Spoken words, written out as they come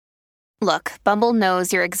Look, Bumble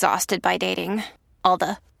knows you're exhausted by dating. All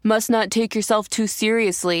the must not take yourself too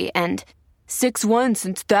seriously and 6'1"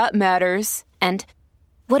 since that matters. And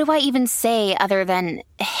what do I even say other than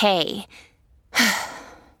hey?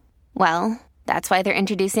 Well, that's why they're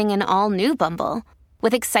introducing an all-new Bumble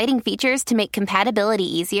with exciting features to make compatibility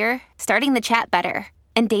easier, starting the chat better,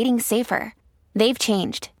 and dating safer. They've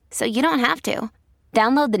changed, so you don't have to.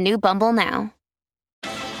 Download the new Bumble now.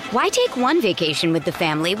 Why take one vacation with the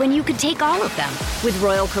family when you could take all of them? With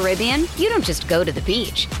Royal Caribbean, you don't just go to the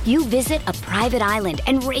beach. You visit a private island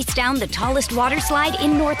and race down the tallest water slide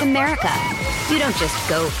in North America. You don't just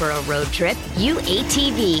go for a road trip. You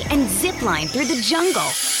ATV and zip line through the jungle.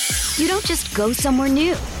 You don't just go somewhere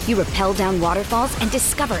new. You rappel down waterfalls and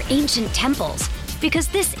discover ancient temples. Because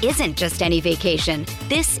this isn't just any vacation.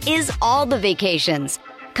 This is all the vacations.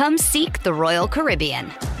 Come seek the Royal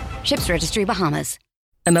Caribbean. Ships Registry, Bahamas.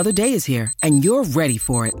 Another day is here, and you're ready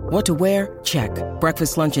for it. What to wear? Check.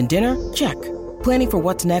 Breakfast, lunch, and dinner? Check. Planning for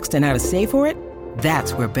what's next and how to save for it?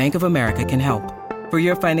 That's where Bank of America can help. For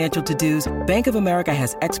your financial to-dos, Bank of America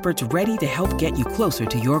has experts ready to help get you closer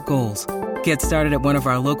to your goals. Get started at one of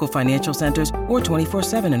our local financial centers or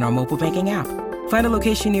 24/7 in our mobile banking app. Find a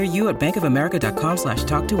location near you at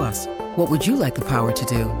bankofamerica.com/talktous. What would you like the power to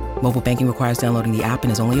do? Mobile banking requires downloading the app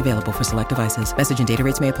and is only available for select devices. Message and data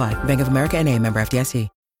rates may apply. Bank of America N.A., member FDIC.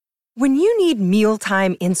 When you need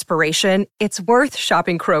mealtime inspiration, it's worth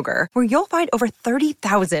shopping Kroger, where you'll find over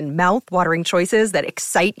 30,000 mouth-watering choices that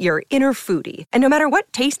excite your inner foodie. And no matter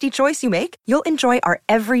what tasty choice you make, you'll enjoy our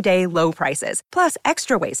everyday low prices, plus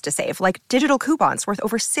extra ways to save, like digital coupons worth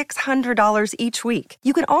over $600 each week.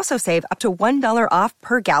 You can also save up to $1 off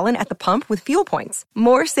per gallon at the pump with fuel points.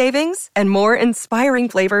 More savings and more inspiring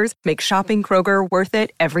flavors make shopping Kroger worth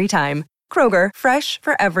it every time. Kroger, fresh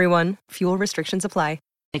for everyone. Fuel restrictions apply.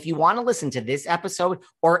 If you want to listen to this episode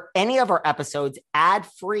or any of our episodes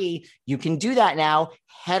ad-free, you can do that now.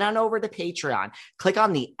 Head on over to Patreon. Click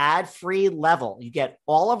on the ad-free level. You get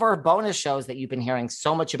all of our bonus shows that you've been hearing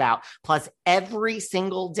so much about. Plus, every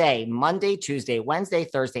single day, Monday, Tuesday, Wednesday,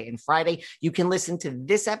 Thursday, and Friday, you can listen to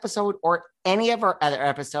this episode or any of our other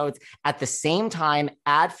episodes at the same time,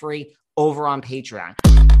 ad-free, over on Patreon.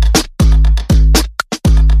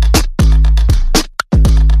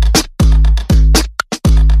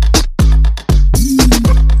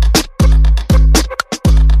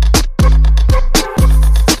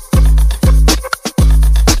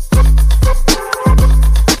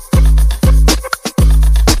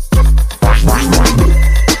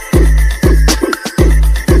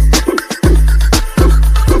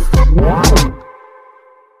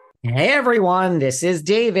 Hey everyone, this is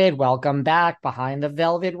David. Welcome back behind the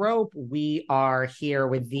velvet rope. We are here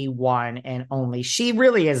with the one and only, she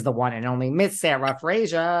really is the one and only, Miss Sarah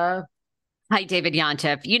Fraser. Hi, David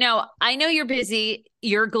Yontef. You know, I know you're busy,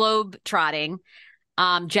 you're globe trotting,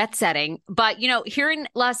 jet setting, but you know, here in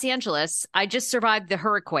Los Angeles, I just survived the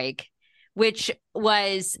hurricane, which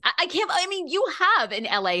was, I mean, you have an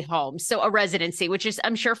LA home, so a residency, which is,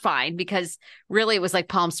 I'm sure, fine, because really it was like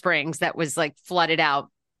Palm Springs that was like flooded out.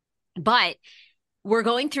 But we're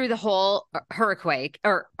going through the whole hurricane,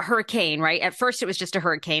 right? At first, it was just a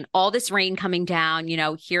hurricane, all this rain coming down, you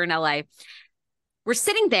know, here in LA. We're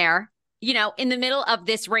sitting there, you know, in the middle of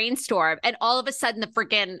this rainstorm, and all of a sudden the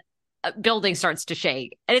freaking building starts to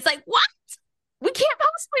shake. And it's like, what? We can't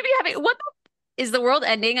possibly be having, what is the world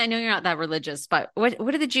ending? I know you're not that religious, but what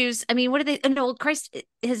are the Jews? I mean, what are they? No, Christ,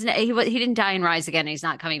 he didn't die and rise again. And he's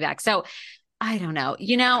not coming back. So I don't know.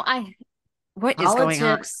 You know, what is going on?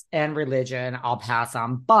 Politics and religion, I'll pass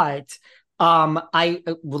on. But I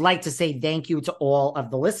would like to say thank you to all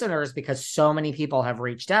of the listeners, because so many people have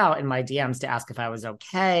reached out in my DMs to ask if I was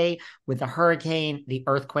okay with the hurricane, the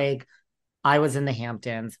earthquake. I was in the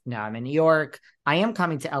Hamptons. Now I'm in New York. I am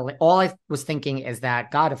coming to LA. All I was thinking is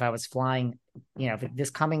that, God, if I was flying, you know, this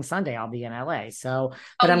coming Sunday, I'll be in LA. So,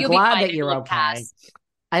 but I'm glad that you're okay. Pass.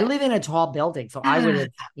 I live in a tall building, so I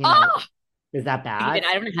would, you know. Is that bad? Even,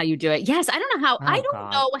 I don't know how you do it. Yes, I don't know how. I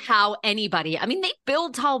don't know how anybody. I mean, they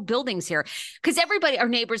build tall buildings here because everybody, our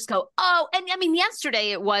neighbors go, oh, and I mean,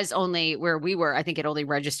 yesterday it was only where we were. I think it only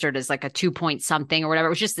registered as like a 2 point something or whatever. It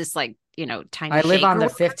was just this like, you know, tiny. I live on the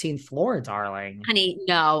 15th floor, darling. Honey,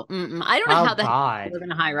 no, I don't know how the live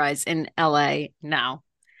in a high rise in LA. No,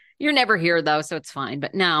 you're never here though, so it's fine.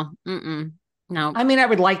 But no, no. I mean, I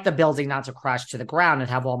would like the building not to crash to the ground and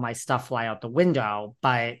have all my stuff fly out the window.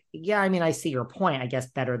 But yeah, I mean, I see your point. I guess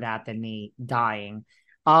better that than me dying.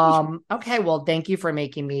 Okay, well, thank you for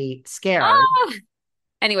making me scared.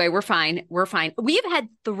 Anyway, we're fine. We're fine. We've had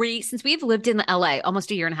since we've lived in LA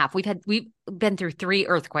almost a year and a half. We've been through 3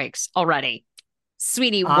 earthquakes already.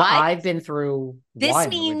 Sweetie, what? I've been through This one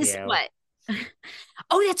means with you. what?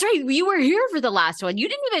 Oh, that's right. You were here for the last one. You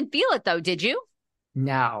didn't even feel it though, did you?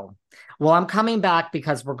 No. Well, I'm coming back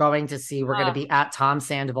because we're going to be at Tom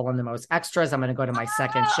Sandoval in the Most Extras. I'm going to go to my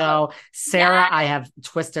second show. Sarah, yes. I have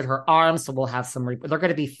twisted her arm, so we'll have some, they're going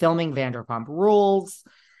to be filming Vanderpump Rules.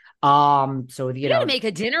 So, You got to make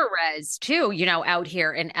a dinner res too, out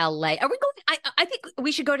here in LA. Are we going? I think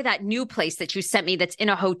we should go to that new place that you sent me that's in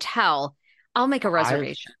a hotel. I'll make a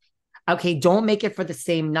reservation. Okay, don't make it for the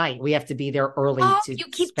same night. We have to be there early to you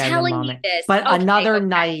keep spend telling a moment. me this. But another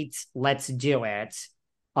night, let's do it.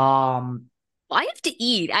 I have to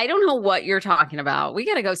eat. I don't know what you're talking about. We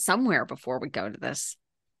got to go somewhere before we go to this.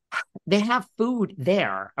 They have food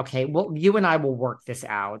there. Okay, well, you and I will work this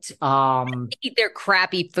out. Eat their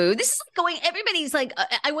crappy food. This is like everybody's like,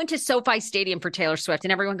 I went to SoFi Stadium for Taylor Swift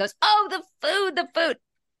and everyone goes, oh, the food.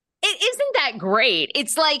 It isn't that great.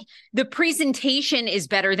 It's like the presentation is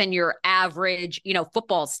better than your average,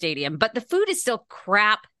 football stadium, but the food is still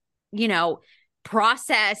crap,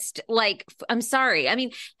 processed. Like, I'm sorry. I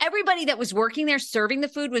mean, everybody that was working there serving the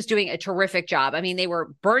food was doing a terrific job. I mean, they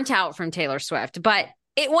were burnt out from Taylor Swift, but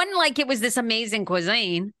it wasn't like it was this amazing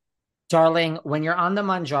cuisine. Darling, when you're on the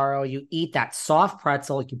Manjaro, you eat that soft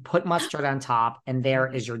pretzel, you put mustard on top, and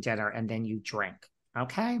there is your dinner, and then you drink.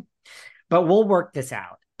 Okay? But we'll work this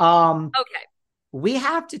out. Okay. We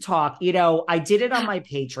have to talk. I did it on my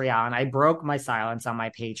Patreon. I broke my silence on my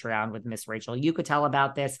Patreon with Miss Rachel. You could tell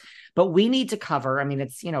about this, but we need to cover, I mean,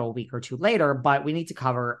 it's, a week or two later, but we need to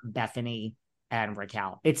cover Bethenny and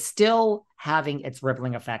Raquel. It's still having its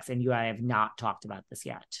rippling effects, and I have not talked about this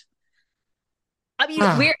yet. I mean,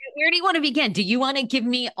 where do you want to begin? Do you want to give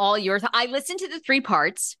me all your I listened to the 3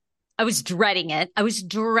 parts. I was dreading it.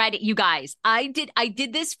 You guys. I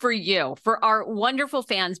did this for you, for our wonderful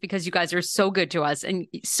fans, because you guys are so good to us and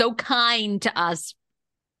so kind to us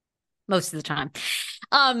most of the time.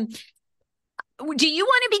 Do you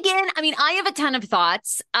want to begin? I mean, I have a ton of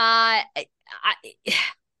thoughts.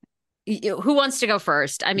 Who wants to go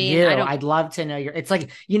first? I mean, I'd love to know it's like,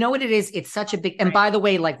 what it is? It's such a big, and by the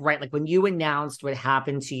way, like when you announced what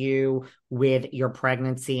happened to you with your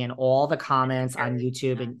pregnancy and all the comments on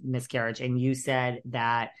YouTube and miscarriage, and you said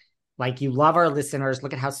that like, you love our listeners.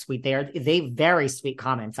 Look at how sweet they are. They very sweet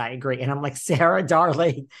comments. I agree. And I'm like, Sarah,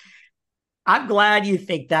 darling, I'm glad you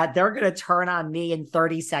think that. They're going to turn on me in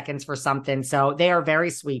 30 seconds for something. So they are very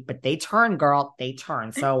sweet, but they turn, girl. They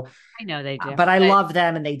turn. So I know they do. But I love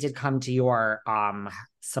them, and they did come to your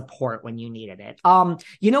support when you needed it.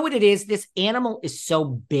 You know what it is? This animal is so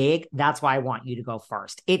big. That's why I want you to go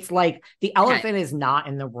first. It's like the elephant is not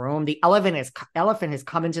in the room. The elephant has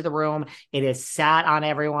come into the room. It has sat on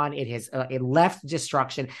everyone. It has it left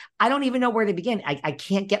destruction. I don't even know where to begin. I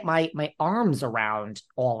can't get my arms around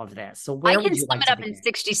all of this. So where I can sum it up in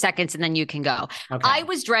 60 seconds and then you can go. Okay. I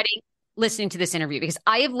was dreading listening to this interview because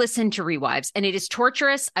I have listened to rewives and it is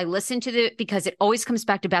torturous. I listen to it because it always comes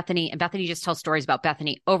back to Bethenny, and Bethenny just tells stories about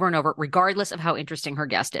Bethenny over and over, regardless of how interesting her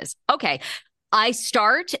guest is. Okay. I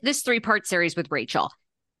start this 3-part series with Rachel.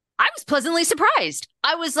 I was pleasantly surprised.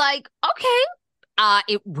 I was like, okay,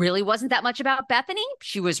 it really wasn't that much about Bethenny.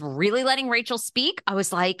 She was really letting Rachel speak. I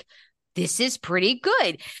was like, this is pretty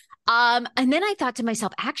good. And then I thought to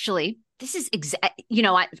myself, actually, this is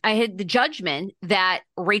I had the judgment that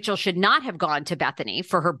Rachel should not have gone to Bethenny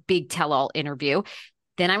for her big tell-all interview.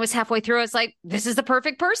 Then I was halfway through. I was like, this is the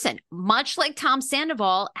perfect person. Much like Tom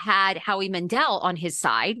Sandoval had Howie Mandel on his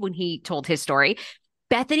side when he told his story,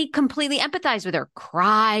 Bethenny completely empathized with her,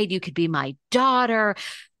 cried, you could be my daughter,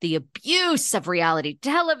 the abuse of reality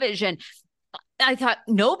television. I thought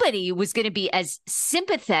nobody was going to be as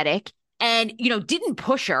sympathetic and, didn't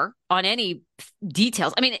push her on any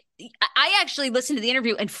details. I mean, I actually listened to the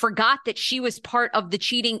interview and forgot that she was part of the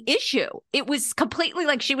cheating issue. It was completely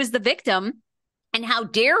like she was the victim. And how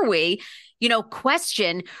dare we,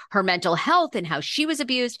 question her mental health and how she was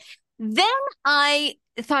abused. Then I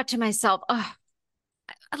thought to myself,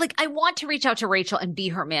 I want to reach out to Rachel and be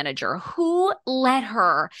her manager. Who let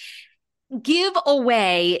her give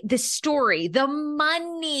away the story, the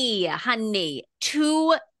money, honey,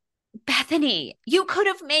 to Bethenny? You could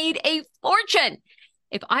have made a fortune.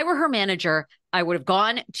 If I were her manager, I would have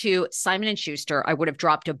gone to Simon & Schuster. I would have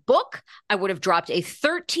dropped a book. I would have dropped a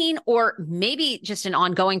 13 or maybe just an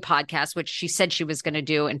ongoing podcast, which she said she was going to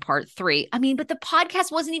do in part 3. I mean, but the podcast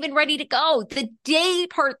wasn't even ready to go. The day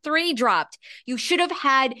part 3 dropped, you should have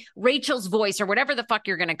had Rachel's voice or whatever the fuck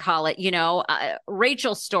you're going to call it,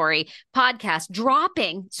 Rachel's story podcast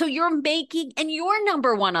dropping. So you're making, and you're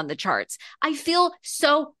number 1 on the charts. I feel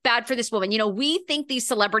so bad for this woman. We think these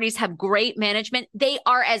celebrities have great management. They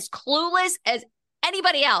are as clueless as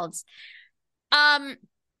anybody else.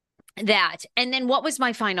 That. And then what was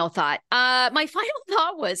my final thought? My final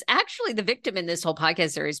thought was actually the victim in this whole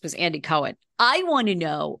podcast series was Andy Cohen. I want to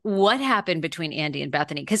know what happened between Andy and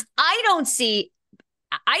Bethenny, because I don't see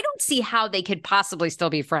how they could possibly still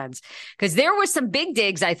be friends, because there was some big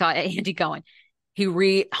digs, I thought, at Andy Cohen. He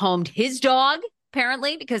rehomed his dog,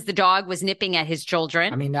 apparently, because the dog was nipping at his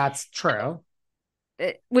children. I mean, that's true.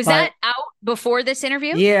 Was that out before this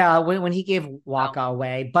interview? Yeah, when he gave Waka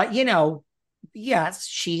away. But, yes,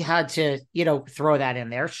 she had to, throw that in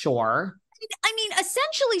there. Sure. I mean,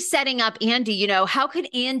 essentially setting up Andy, how could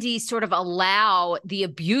Andy sort of allow the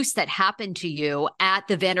abuse that happened to you at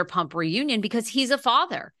the Vanderpump reunion? Because he's a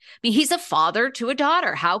father. I mean, he's a father to a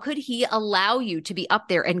daughter. How could he allow you to be up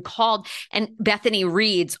there and called? And Bethenny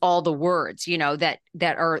reads all the words, that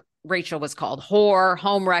are Rachel was called whore,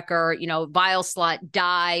 homewrecker, vile slut,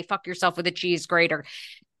 die, fuck yourself with a cheese grater.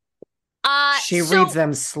 She reads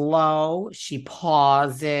them slow. She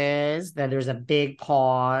pauses. Then there's a big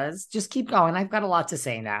pause. Just keep going. I've got a lot to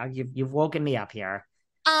say now. You've woken me up here.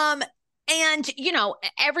 And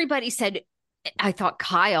everybody said, I thought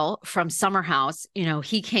Kyle from Summer House,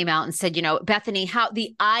 he came out and said, Bethenny, how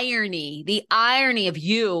the irony of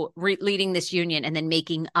you leading this union and then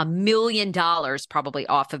making $1 million probably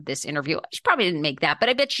off of this interview. She probably didn't make that, but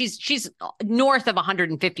I bet she's north of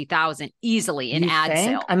 150,000 easily in ad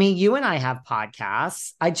sales. I mean, you and I have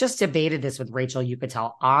podcasts. I just debated this with Rachel, you could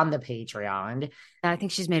tell, on the Patreon. I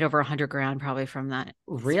think she's made over $100,000 probably from that.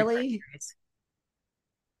 Really?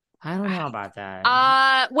 I don't know about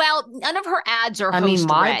that. Well, none of her ads are. I mean,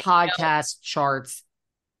 my podcast charts.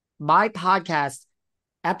 My podcast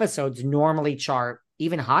episodes normally chart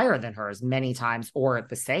even higher than hers many times, or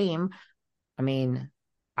the same. I mean,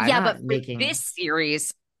 but making this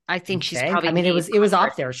series, I think she's probably. I mean, it was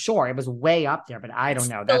up there. Sure, it was way up there, but I don't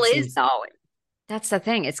know. That is though. That's the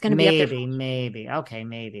thing. It's going to be up there. Maybe. Okay,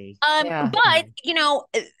 maybe. But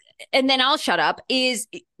and then I'll shut up, is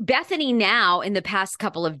Bethenny now in the past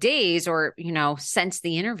couple of days or, since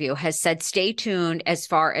the interview has said, stay tuned as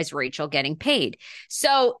far as Rachel getting paid.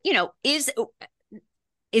 So, is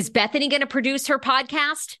Bethenny going to produce her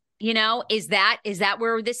podcast? Is that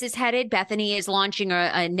where this is headed? Bethenny is launching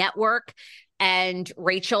a network and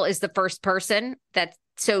Rachel is the first person that.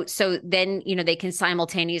 So then, they can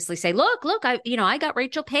simultaneously say, look, I got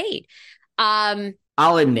Rachel paid.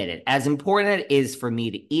 I'll admit it. As important it is for me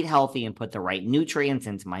to eat healthy and put the right nutrients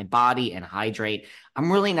into my body and hydrate, I'm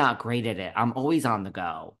really not great at it. I'm always on the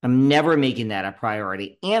go. I'm never making that a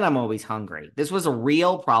priority, and I'm always hungry. This was a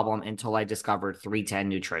real problem until I discovered 310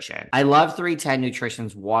 Nutrition. I love 310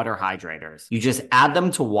 Nutrition's water hydrators. You just add them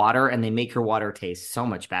to water and they make your water taste so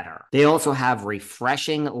much better. They also have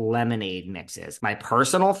refreshing lemonade mixes. My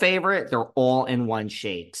personal favorite, they're all-in-one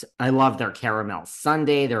shakes. I love their caramel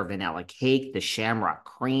sundae, their vanilla cake, the shamrock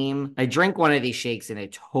cream. I drink one of these shakes and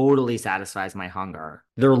it totally satisfies my hunger.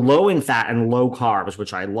 They're low in fat and low carbs,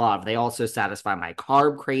 which I love. They also satisfy my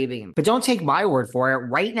carb craving. But don't take my word for it.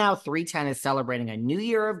 Right now, 310 is celebrating a new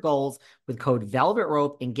year of goals with code Velvet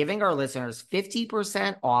Rope and giving our listeners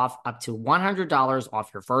 50% off, up to $100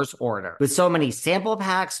 off your first order. With so many sample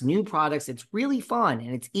packs, new products, it's really fun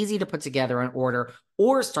and it's easy to put together an order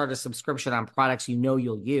or start a subscription on products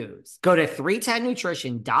you'll use. Go to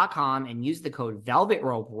 310nutrition.com and use the code Velvet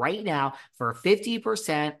Rope right now for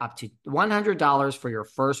 50% up to $100 for your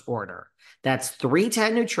first order. That's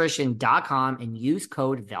 310nutrition.com and use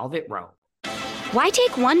code Velvet Rope. Why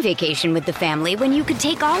take one vacation with the family when you could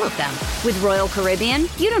take all of them? With Royal Caribbean,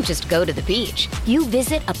 you don't just go to the beach. You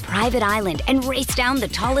visit a private island and race down the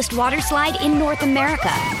tallest water slide in North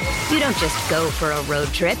America. You don't just go for a road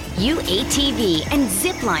trip. You ATV and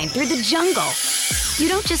zip line through the jungle. You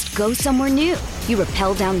don't just go somewhere new. You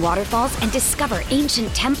rappel down waterfalls and discover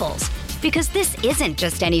ancient temples. Because this isn't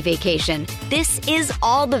just any vacation. This is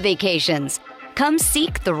all the vacations. Come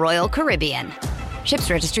seek the Royal Caribbean. Ships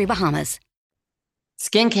Registry, Bahamas.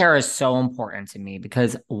 Skincare is so important to me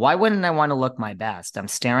because why wouldn't I want to look my best? I'm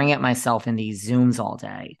staring at myself in these Zooms all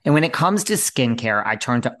day. And when it comes to skincare, I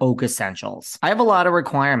turn to Oak Essentials. I have a lot of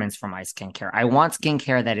requirements for my skincare. I want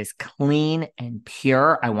skincare that is clean and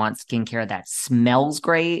pure. I want skincare that smells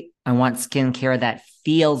great. I want skincare that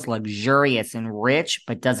feels luxurious and rich,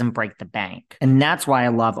 but doesn't break the bank. And that's why I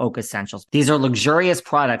love Oak Essentials. These are luxurious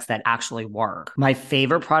products that actually work. My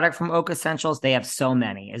favorite product from Oak Essentials, they have so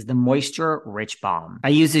many, is the Moisture Rich Balm. I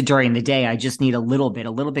use it during the day. I just need a little bit.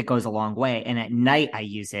 A little bit goes a long way. And at night, I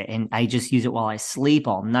use it. And I just use it while I sleep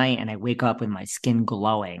all night. And I wake up with my skin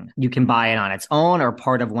glowing. You can buy it on its own or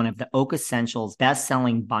part of one of the Oak Essentials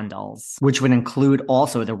best-selling bundles, which would include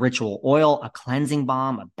also the Ritual Oil, a cleansing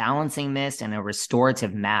balm, a balancing mist, and a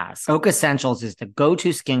restorative mask. Oak Essentials is the go-to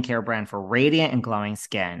skincare brand for radiant and glowing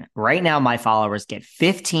skin. Right now, my followers get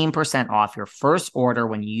 15% off your first order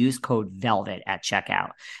when you use code VELVET at checkout.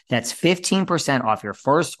 That's 15% off your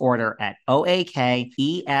first order at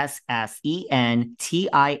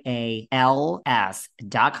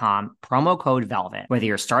OAKESSENTIALS.com, promo code VELVET. Whether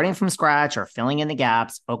you're starting from scratch or filling in the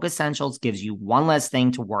gaps, Oak Essentials gives you one less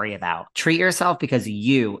thing to worry about. Treat yourself because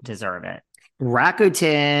you deserve it.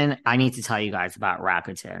 Rakuten, I need to tell you guys about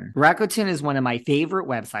Rakuten. Rakuten is one of my favorite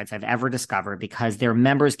websites I've ever discovered because their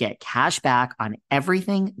members get cash back on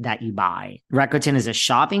everything that you buy. Rakuten is a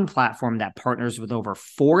shopping platform that partners with over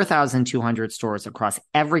 4,200 stores across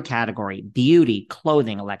every category: beauty,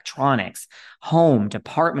 clothing, electronics, home,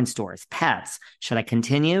 department stores, pets. Should I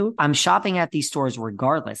continue? I'm shopping at these stores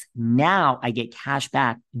regardless. Now I get cash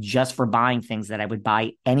back just for buying things that I would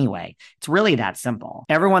buy anyway. It's really that simple.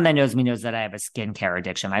 Everyone that knows me knows that I have a skincare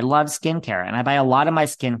addiction. I love skincare, and I buy a lot of my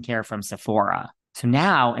skincare from Sephora. So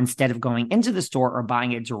now, instead of going into the store or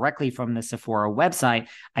buying it directly from the Sephora website,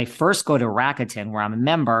 I first go to Rakuten, where I'm a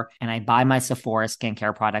member, and I buy my Sephora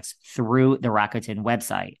skincare products through the Rakuten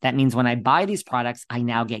website. That means when I buy these products, I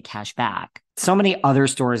now get cash back. So many other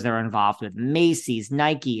stores that are involved with: Macy's,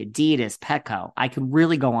 Nike, Adidas, Petco. I could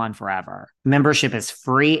really go on forever. Membership is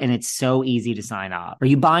free and it's so easy to sign up. Are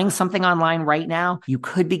you buying something online right now? You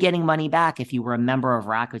could be getting money back if you were a member of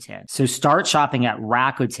Rakuten. So start shopping at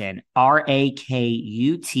Rakuten,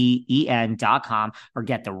 RAKUTEN.com, or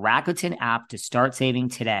get the Rakuten app to start saving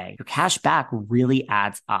today. Your cash back really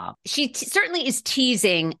adds up. She certainly is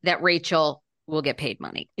teasing that Rachel will get paid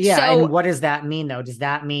money. Yeah. So, and what does that mean, though? Does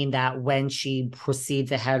that mean that when she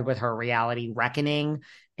proceeds ahead with her reality reckoning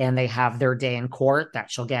and they have their day in court, that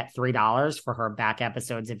she'll get $3 for her back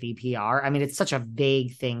episodes of VPR? I mean, it's such a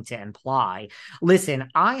vague thing to imply. Listen,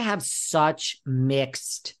 I have such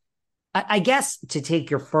mixed, I guess, to take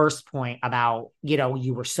your first point about,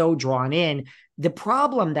 you were so drawn in, the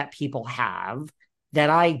problem that people have, that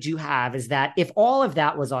I do have, is that if all of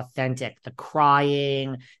that was authentic, the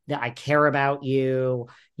crying, that I care about you,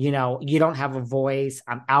 you don't have a voice,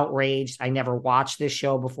 I'm outraged, I never watched this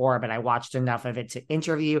show before, but I watched enough of it to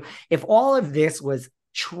interview. If all of this was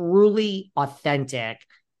truly authentic,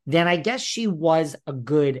 then I guess she was a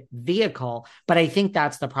good vehicle. But I think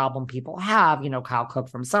that's the problem people have. Kyle Cook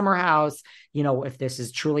from Summer House, if this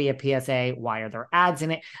is truly a PSA, why are there ads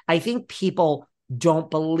in it? I think people don't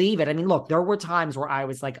believe it. I mean, look, there were times where I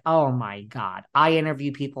was like, oh my God, I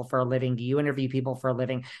interview people for a living. Do you interview people for a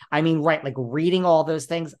living? I mean, right. Like reading all those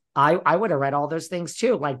things, I would have read all those things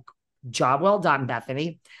too. Like, job well done,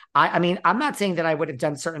 Bethenny. I mean, I'm not saying that I would have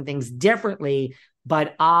done certain things differently,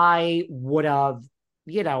 but I would have,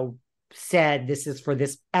 said this is for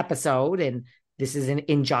this episode and this is an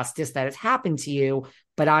injustice that has happened to you,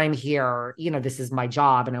 but I'm here, this is my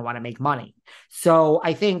job and I want to make money. So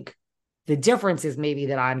I think the difference is maybe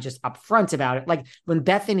that I'm just upfront about it. Like when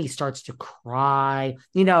Bethenny starts to cry,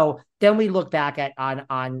 then we look back at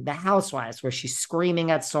on the Housewives where she's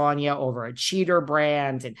screaming at Sonia over a cheater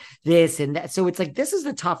brand and this and that. So it's like, this is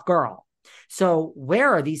the tough girl. So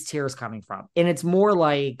where are these tears coming from? And it's more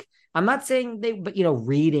like, I'm not saying but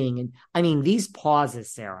reading. And I mean, these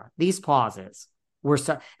pauses, Sarah, these pauses were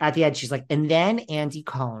so at the end, she's like, and then Andy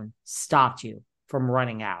Cohen stopped you from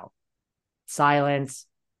running out. Silence.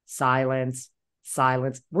 Silence,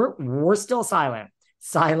 silence. We're still silent.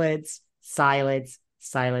 Silence, silence,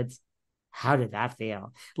 silence. How did that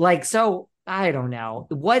feel? Like, so I don't know.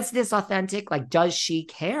 Was this authentic? Like, does she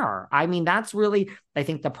care? I mean, that's really, I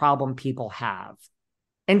think, the problem people have.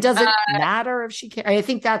 And does it matter if she cares? I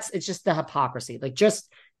think it's just the hypocrisy. Like,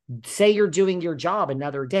 just say you're doing your job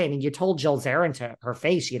another day. I mean, you told Jill Zarin to her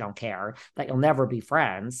face you don't care, that you'll never be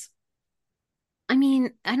friends. I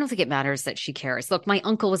mean, I don't think it matters that she cares. Look, my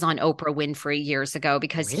uncle was on Oprah Winfrey years ago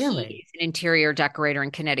because he's an interior decorator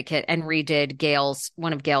in Connecticut and redid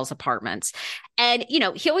one of Gail's apartments. And,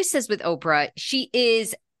 he always says with Oprah, she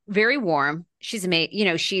is very warm. She's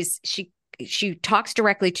amazing. She talks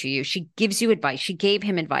directly to you. She gives you advice. She gave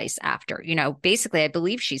him advice after, basically, I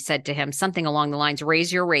believe she said to him something along the lines,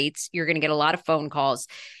 raise your rates. You're going to get a lot of phone calls,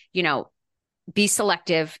 be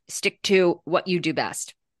selective, stick to what you do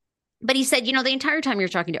best. But he said, the entire time you're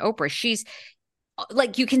talking to Oprah, she's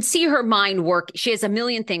like, you can see her mind work. She has a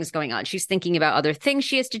million things going on. She's thinking about other things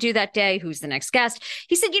she has to do that day. Who's the next guest?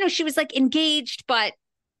 He said, she was like engaged, but,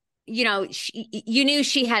 you knew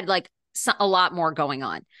she had like a lot more going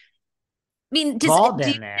on. I mean,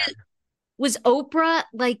 was Oprah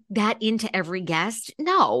like that into every guest?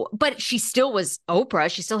 No, but she still was Oprah.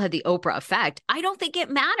 She still had the Oprah effect. I don't think it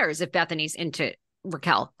matters if Bethenny's into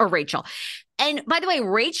Raquel or Rachel. And by the way,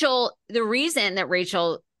 Rachel, the reason that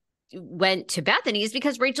Rachel went to Bethenny is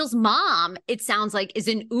because Rachel's mom, it sounds like, is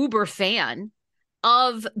an uber fan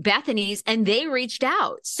of Bethenny's, and they reached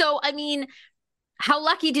out. So, I mean, how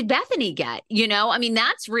lucky did Bethenny get? You know, I mean,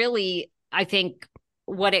 that's really, I think,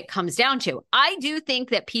 what it comes down to. I do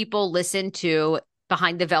think that people listen to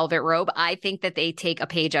Behind the Velvet Robe. I think that they take a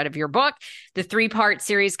page out of your book. The 3-part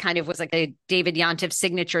series kind of was like a David Yontef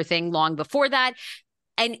signature thing long before that.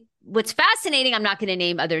 And what's fascinating, I'm not going to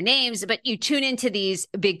name other names, but you tune into these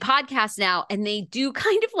big podcasts now and they do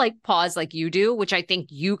kind of like pause like you do, which I think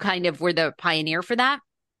you kind of were the pioneer for that.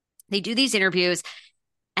 They do these interviews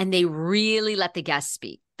and they really let the guests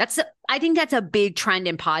speak. I think that's a big trend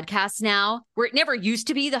in podcasts now, where it never used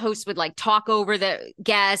to be the host would like talk over the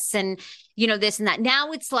guests and, you know, this and that.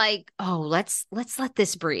 Now it's like, oh, let's let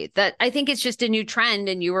this breathe. That I think it's just a new trend.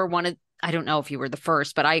 And you were one of, I don't know if you were the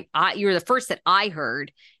first, but you were the first that I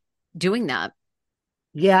heard doing that.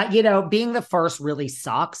 Yeah, you know, being the first really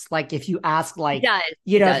sucks. Like if you ask like,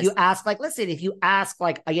 you know, if you ask like, listen, if you ask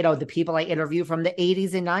like, you know, the people I interview from the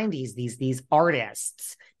 80s and 90s, these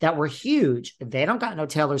artists that were huge, they don't got no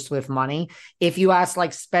Taylor Swift money. If you ask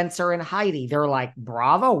like Spencer and Heidi, they're like,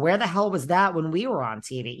 bravo, where the hell was that when we were on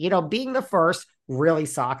TV? You know, being the first really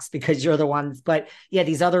sucks because you're the ones. But yeah,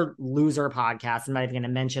 these other loser podcasts, I'm not even going to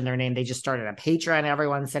mention their name. They just started a Patreon.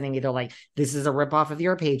 Everyone's sending me, they're like, this is a ripoff of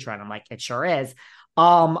your Patreon. I'm like, it sure is.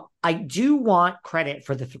 I do want credit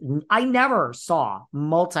for I never saw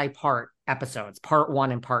multi-part episodes, part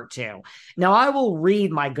 1 and part 2. Now I will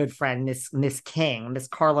read my good friend, Miss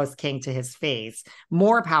Carlos King to his face.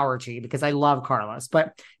 More power to you because I love Carlos.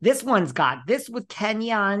 But this one's got this with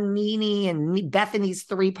Kenya and Nene and Bethenny's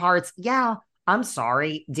 3 parts. Yeah, I'm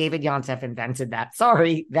sorry. David Yontef invented that.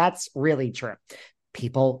 Sorry, that's really true.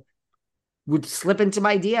 People would slip into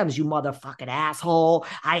my DMs, you motherfucking asshole.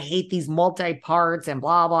 I hate these multi-parts and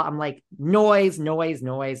blah, blah. I'm like, noise,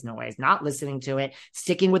 not listening to it,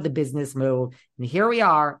 sticking with the business move. And here we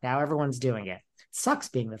are. Now everyone's doing it. Sucks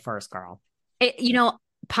being the first, girl. You know,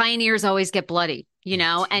 pioneers always get bloody, you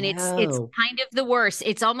know, and it's kind of the worst.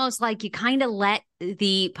 It's almost like you kind of let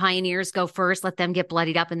the pioneers go first, let them get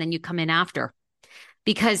bloodied up, and then you come in after.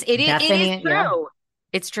 Because it is true. Yeah.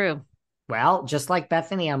 It's true. Well, just like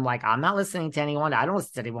Bethenny, I'm like, I'm not listening to anyone. I don't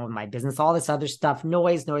listen to anyone with my business, all this other stuff.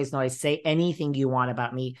 Noise. Say anything you want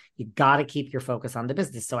about me. You got to keep your focus on the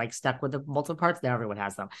business. So I stuck with the multiple parts. Now everyone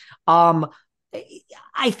has them.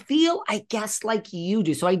 I feel, I guess, like you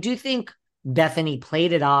do. So I do think Bethenny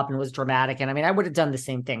played it up and was dramatic. And I mean, I would have done the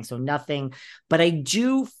same thing. So nothing, but I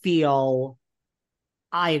do feel,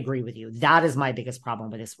 I agree with you. That is my biggest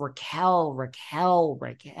problem with this. Raquel.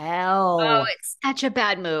 Oh, it's such a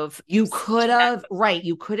bad move. You could have, right.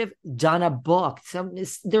 You could have done a book.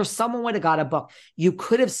 Someone would have got a book. You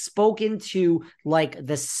could have spoken to like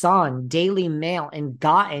the Sun, Daily Mail, and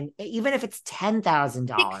gotten, even if it's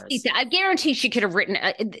 $10,000. I guarantee she could have written,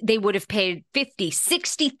 they would have paid $50,000,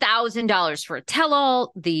 $60,000 for a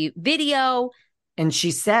tell-all, the video. And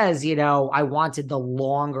she says, you know, I wanted the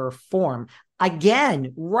longer form.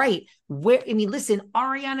 Again, right. Listen,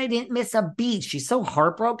 Ariana didn't miss a beat. She's so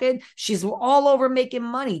heartbroken. She's all over making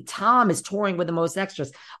money. Tom is touring with the most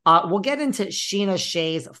extras. We'll get into Sheena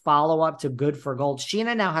Shea's follow-up to Good for Gold.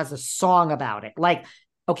 Sheena now has a song about it. Like,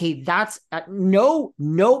 okay, that's no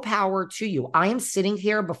power to you. I am sitting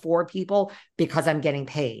here before people because I'm getting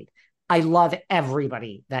paid. I love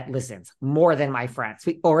everybody that listens more than my friends.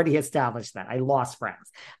 We already established that. I lost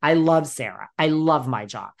friends. I love Sarah. I love my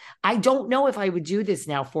job. I don't know if I would do this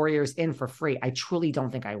now 4 years in for free. I truly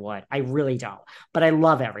don't think I would. I really don't. But I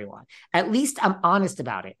love everyone. At least I'm honest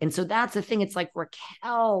about it. And so that's the thing. It's like,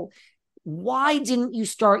 Raquel, why didn't you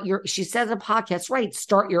she says a podcast, right?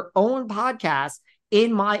 Start your own podcast.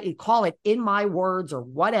 Call it In My Words or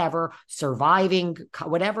whatever, surviving,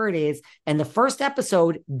 whatever it is. And the first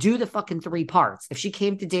episode, do the fucking 3 parts. If she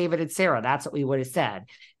came to David and Sarah, that's what we would have said.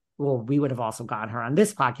 Well, we would have also gotten her on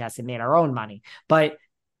this podcast and made our own money. But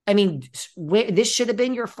I mean, this should have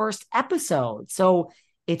been your first episode. So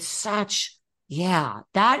it's such,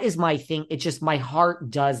 that is my thing. It's just, my heart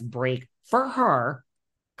does break for her.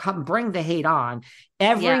 Come bring the hate on.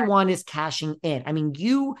 Everyone is cashing in. I mean,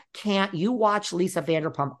 you watch Lisa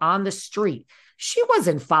Vanderpump on the street. She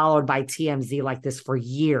wasn't followed by TMZ like this for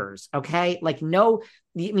years. Okay. Like, no,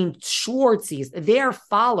 I mean, Schwartzy's, they're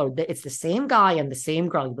followed. It's the same guy and the same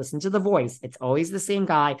girl. You listen to the voice. It's always the same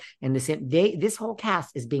guy and the same. This whole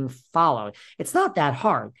cast is being followed. It's not that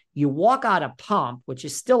hard. You walk out of Pump, which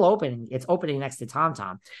is still opening. It's opening next to Tom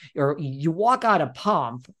Tom. Or you walk out of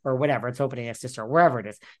Pump or whatever. It's opening next to Star, wherever it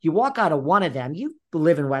is. You walk out of one of them. You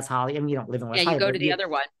live in West Holly. I mean, you don't live in West Holly. Yeah, you go to the other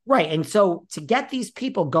one. Right. And so to get these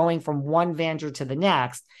people going from one Vander to the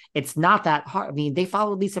next, it's not that hard. I mean, they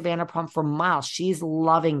followed Lisa Vanderpump for miles. She's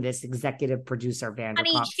loving this executive producer Vanderpump. I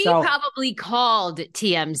mean, she probably called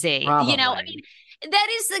TMZ. Probably. You know, I mean, that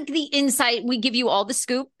is like the insight. We give you all the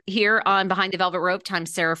scoop here on Behind the Velvet Rope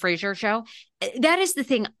times Sarah Fraser show. That is the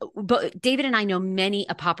thing. But David and I know many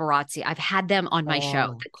a paparazzi. I've had them on my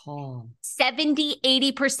show. Call.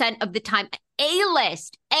 70-80% of the time,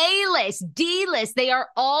 A-list, D-list, they are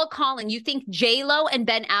all calling. You think J-Lo and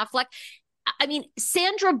Ben Affleck? I mean,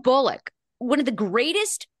 Sandra Bullock, one of the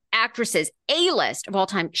greatest actresses, A-list of all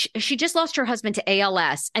time. She just lost her husband to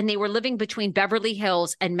ALS, and they were living between Beverly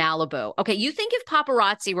Hills and Malibu. Okay, you think if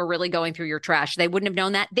paparazzi were really going through your trash, they wouldn't have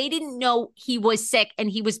known that? They didn't know he was sick and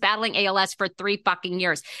he was battling ALS for 3 fucking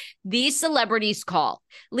years. These celebrities call.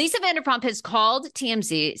 Lisa Vanderpump has called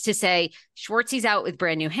TMZ to say, Schwartzy's out with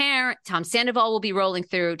brand new hair. Tom Sandoval will be rolling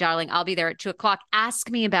through. Darling, I'll be there at 2:00. Ask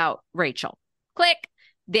me about Rachel. Click.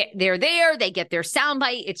 They're there. They get their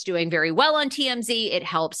soundbite. It's doing very well on TMZ. It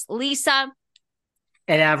helps Lisa.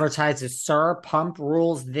 It advertises, sir, Pump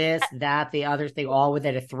rules this, that, the other thing, all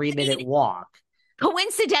within a 3-minute walk.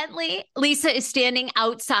 Coincidentally, Lisa is standing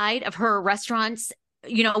outside of her restaurants,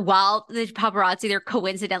 you know, while the paparazzi, they're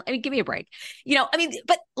coincidentally, I mean, give me a break. You know, I mean,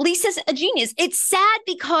 but Lisa's a genius. It's sad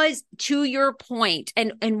because, to your point,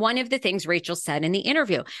 and one of the things Rachel said in the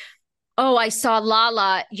interview, oh, I saw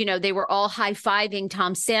Lala, you know, they were all high-fiving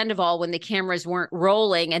Tom Sandoval when the cameras weren't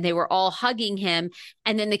rolling and they were all hugging him.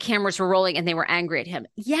 And then the cameras were rolling and they were angry at him.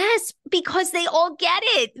 Yes, because they all get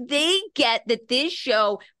it. They get that this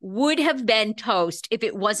show would have been toast if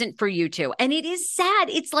it wasn't for you two. And it is sad.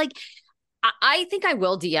 It's like, I think I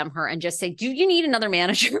will DM her and just say, do you need another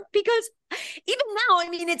manager? Because even now, I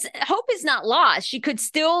mean, hope is not lost. She could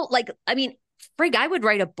still frig, I would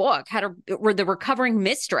write a book, or the recovering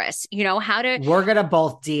mistress, you know, how to. We're going to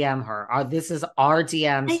both DM her. This is our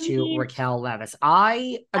DMs to Raquel Leviss.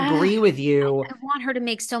 I agree with you. I want her to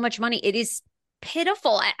make so much money. It is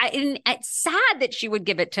pitiful. And it's sad that she would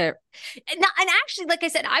give it to. And actually, like I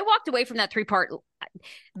said, I walked away from that 3-part.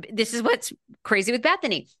 This is what's crazy with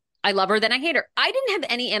Bethenny. I love her, then I hate her. I didn't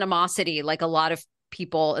have any animosity like a lot of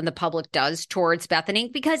people in the public does towards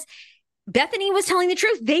Bethenny, because Bethenny was telling the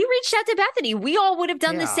truth. They reached out to Bethenny. We all would have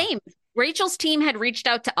done the same. Rachel's team had reached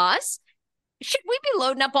out to us. Should we be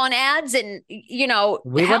loading up on ads? And, you know,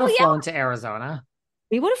 we would have flown to Arizona.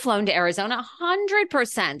 We would have flown to Arizona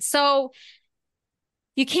 100%. So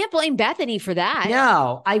you can't blame Bethenny for that.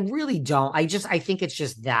 No, I really don't. I think it's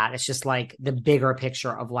just that. It's just like the bigger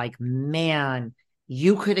picture of like, man,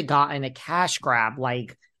 you could have gotten a cash grab.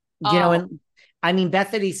 Like, you know, and I mean,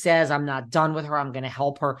 Bethenny says, I'm not done with her. I'm going to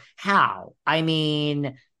help her. How? I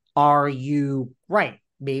mean, are you right?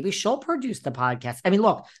 Maybe she'll produce the podcast. I mean,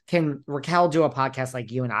 look, can Raquel do a podcast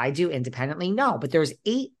like you and I do independently? No, but there's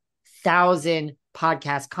 8,000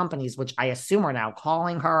 podcast companies, which I assume are now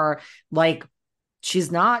calling her. Like,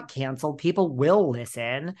 she's not canceled. People will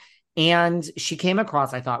listen. And she came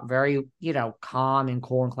across, I thought, very, you know, calm and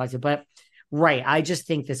cool and collected. But right, I just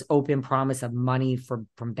think this open promise of money from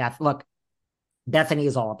Beth. Look, Bethenny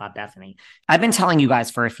is all about Bethenny. I've been telling you guys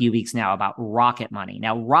for a few weeks now about Rocket Money.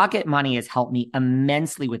 Now, Rocket Money has helped me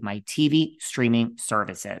immensely with my TV streaming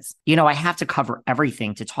services. You know, I have to cover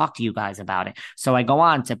everything to talk to you guys about it. So I go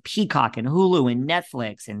on to Peacock and Hulu and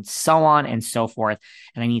Netflix and so on and so forth.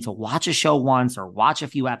 And I need to watch a show once or watch a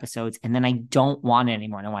few episodes, and then I don't want it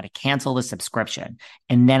anymore. And I want to cancel the subscription.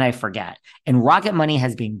 And then I forget. And Rocket Money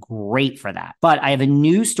has been great for that. But I have a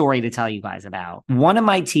new story to tell you guys about. One of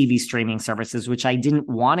my TV streaming services, which I didn't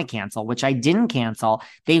want to cancel, which I didn't cancel,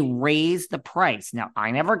 they raised the price. Now,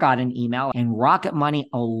 I never got an email, and Rocket Money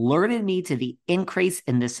alerted me to the increase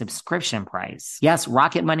in the subscription price. Yes,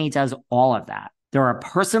 Rocket Money does all of that. They're a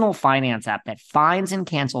personal finance app that finds and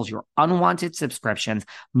cancels your unwanted subscriptions,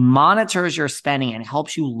 monitors your spending, and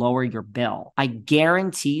helps you lower your bill. I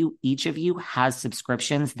guarantee you, each of you has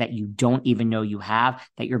subscriptions that you don't even know you have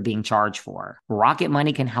that you're being charged for. Rocket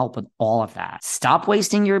Money can help with all of that. Stop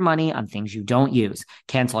wasting your money on things you don't use.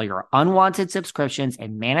 Cancel your unwanted subscriptions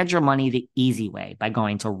and manage your money the easy way by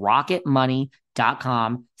going to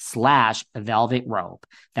rocketmoney.com/velvet rope.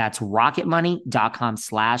 That's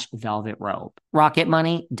rocketmoney.com/velvet rope.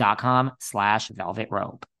 rocketmoney.com/velvet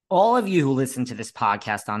rope. All of you who listen to this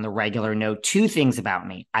podcast on the regular know two things about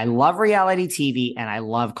me. I love reality TV and I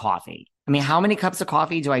love coffee. I mean, how many cups of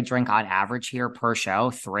coffee do I drink on average here per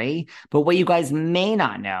show? 3. But what you guys may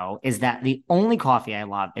not know is that the only coffee I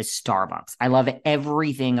love is Starbucks. I love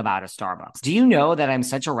everything about a Starbucks. Do you know that I'm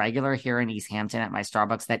such a regular here in East Hampton at my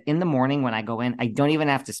Starbucks that in the morning when I go in, I don't even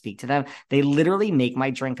have to speak to them. They literally make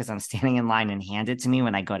my drink as I'm standing in line and hand it to me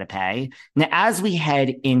when I go to pay. Now, as we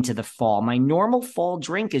head into the fall, my normal fall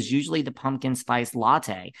drink is usually the pumpkin spice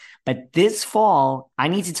latte. But this fall, I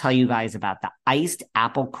need to tell you guys about the iced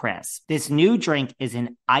apple crisp. This new drink is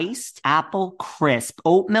an iced apple crisp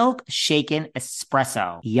oat milk shaken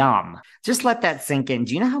espresso. Yum. Just let that sink in.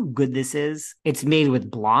 Do you know how good this is? It's made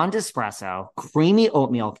with blonde espresso, creamy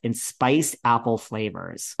oat milk, and spiced apple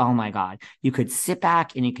flavors. Oh my God. You could sit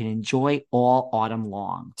back and you can enjoy all autumn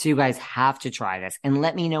long. So you guys have to try this and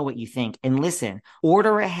let me know what you think. And listen,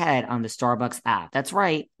 order ahead on the Starbucks app. That's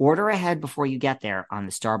right. Order ahead before you get there on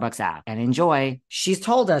the Starbucks app and enjoy. She's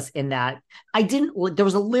told us in that there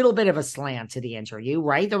was a little bit of a slant to the interview,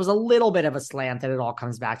 right? There was a little bit of a slant that it all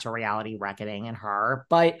comes back to reality reckoning and her,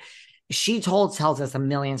 but she tells us a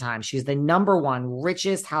million times she's the number one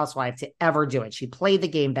richest housewife to ever do it. She played the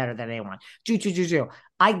game better than anyone.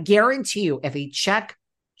 I guarantee you, if a check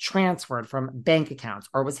transferred from bank accounts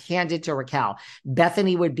or was handed to Raquel,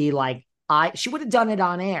 Bethenny would be like, she would have done it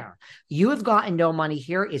on air. You have gotten no money.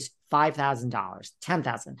 Here is $5,000,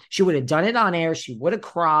 $10,000. She would have done it on air. She would have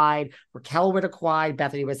cried. Raquel would have cried.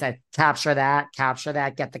 Bethenny would have said, capture that,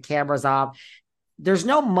 get the cameras off. There's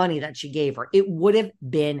no money that she gave her. It would have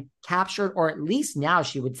been captured, or at least now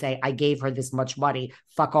she would say, I gave her this much money.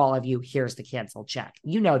 Fuck all of you. Here's the canceled check.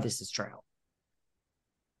 You know this is true.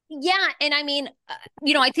 Yeah. And I mean,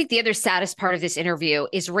 I think the other saddest part of this interview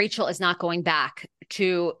is Rachel is not going back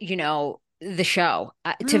to, the show,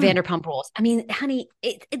 to Vanderpump Rules. I mean, honey,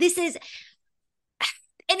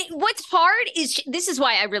 what's hard is this is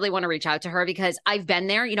why I really want to reach out to her, because I've been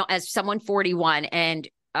there, as someone 41 and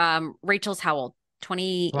Rachel's how old?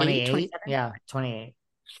 28? 28? Yeah, 28.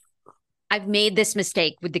 I've made this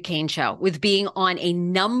mistake with the Kane show, with being on a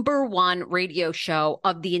 #1 radio show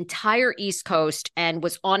of the entire East Coast and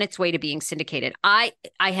was on its way to being syndicated. I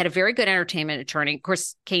had a very good entertainment attorney. Of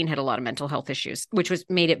course, Kane had a lot of mental health issues, which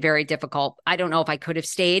made it very difficult. I don't know if I could have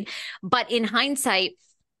stayed, but in hindsight,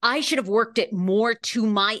 I should have worked it more to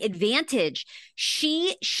my advantage.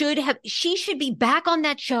 She should be back on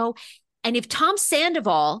that show. And if Tom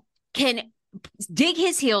Sandoval can dig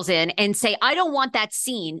his heels in and say, I don't want that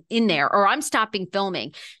scene in there, or I'm stopping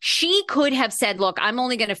filming. She could have said, look, I'm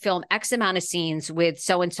only going to film X amount of scenes with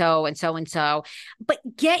so-and-so and so-and-so, but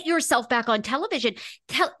get yourself back on television.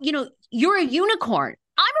 You're a unicorn.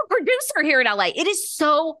 I'm a producer here in LA. It is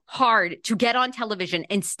so hard to get on television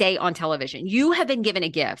and stay on television. You have been given a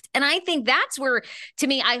gift. And I think that's where, to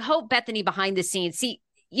me, I hope Bethenny behind the scenes,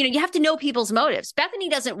 you have to know people's motives. Bethenny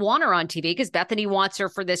doesn't want her on TV because Bethenny wants her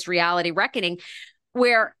for this reality reckoning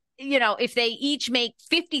where, if they each make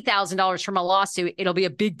 $50,000 from a lawsuit, it'll be a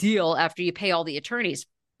big deal after you pay all the attorneys.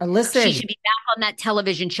 And listen, she should be back on that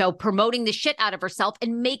television show promoting the shit out of herself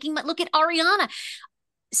and look at Ariana.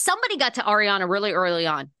 Somebody got to Ariana really early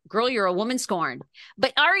on. Girl, you're a woman scorned.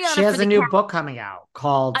 But Ariana, she has a new book coming out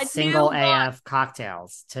called Single AF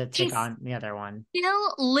Cocktails to take She's on the other one.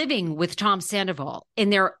 Still living with Tom Sandoval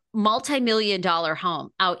in their multi-million-dollar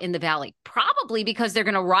home out in the Valley, probably because they're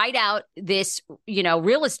going to ride out this,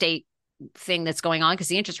 real estate thing that's going on because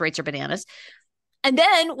the interest rates are bananas. And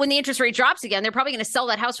then when the interest rate drops again, they're probably going to sell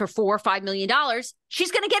that house for $4 or $5 million.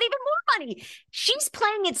 She's going to get even more money. She's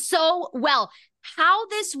playing it so well. How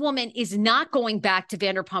this woman is not going back to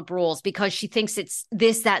Vanderpump Rules because she thinks it's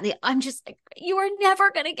this, that, and the, I'm just like, you are never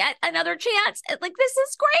going to get another chance. Like, this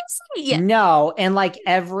is crazy. No. And like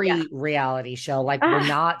every reality show, like we're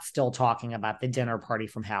not still talking about the dinner party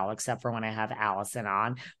from hell, except for when I have Allison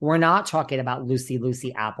on. We're not talking about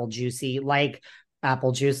Lucy Apple Juicy, like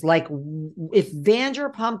apple juice. Like if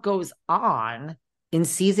Vanderpump goes on in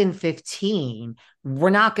season 15,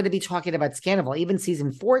 we're not going to be talking about Scandal, even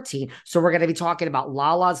season 14. So we're going to be talking about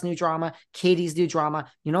Lala's new drama, Katie's new drama.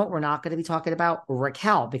 You know what we're not going to be talking about?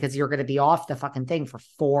 Raquel, because you're going to be off the fucking thing for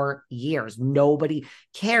 4 years. Nobody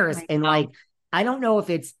cares. And like, I don't know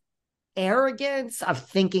if it's arrogance of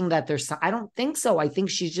thinking that I don't think so. I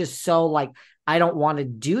think she's just so like, I don't want to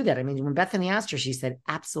do that. I mean, when Bethenny asked her, she said,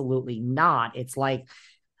 absolutely not. It's like,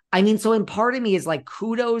 so in part of me is like,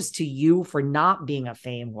 kudos to you for not being a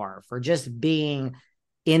fame whore, for just being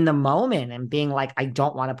in the moment and being like, I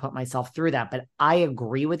don't want to put myself through that. But I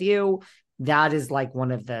agree with you. That is like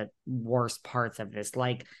one of the worst parts of this.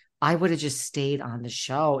 Like, I would have just stayed on the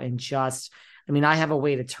show and I mean, I have a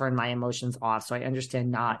way to turn my emotions off, so I understand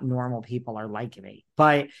not normal people are like me.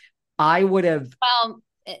 But I would have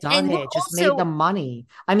done it, just made the money.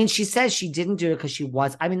 I mean, she says she didn't do it because she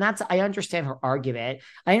was. I mean, I understand her argument.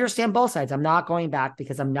 I understand both sides. I'm not going back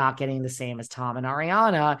because I'm not getting the same as Tom and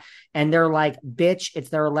Ariana. And they're like, bitch, it's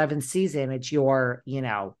their 11th season. It's your,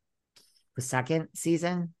 the second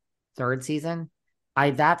season, third season.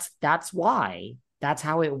 That's why. That's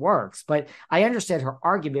how it works. But I understand her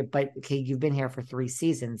argument. But okay, you've been here for 3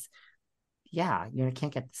 seasons. Yeah, you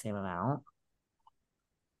can't get the same amount.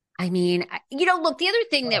 I mean, look, the other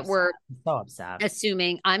thing that we're so upset.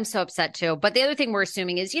 assuming, I'm so upset too, but the other thing we're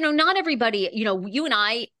assuming is, not everybody, you and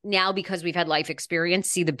I now, because we've had life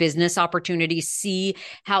experience, see the business opportunity, see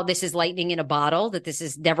how this is lightning in a bottle, that this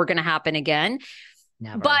is never going to happen again.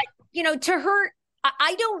 Never. But, to her,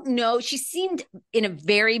 I don't know. She seemed in a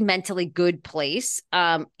very mentally good place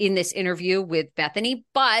in this interview with Bethenny,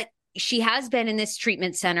 but she has been in this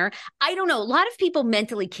treatment center. I don't know. A lot of people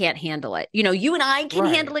mentally can't handle it. You and I can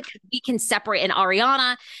handle it. We can separate. And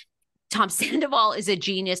Ariana, Tom Sandoval is a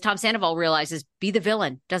genius. Tom Sandoval realizes, be the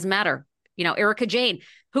villain. Doesn't matter. Erica Jane,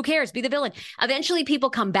 who cares? Be the villain. Eventually people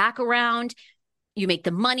come back around. You make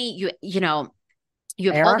the money. You have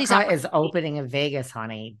Erica all these is opening in Vegas,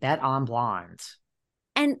 honey. Bet on Blonde.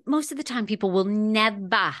 And most of the time, people will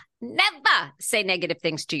never say negative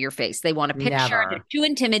things to your face. They want a picture. Never. They're too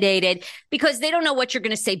intimidated because they don't know what you're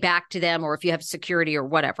going to say back to them or if you have security or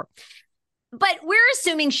whatever. But we're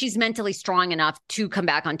assuming she's mentally strong enough to come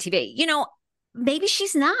back on TV. Maybe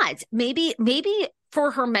she's not. Maybe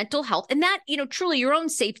for her mental health. And that, truly your own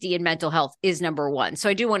safety and mental health is number one. So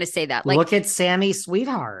I do want to say that. Look at Sammy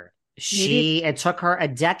Sweetheart. It took her a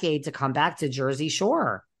decade to come back to Jersey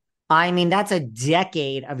Shore. I mean, that's a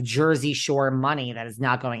decade of Jersey Shore money that is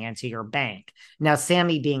not going into your bank. Now,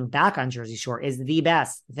 Sammy being back on Jersey Shore is the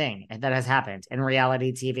best thing that has happened in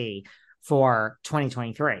reality TV for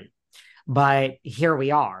 2023. But here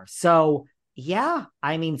we are. So, yeah,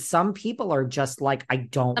 I mean, some people are just like, I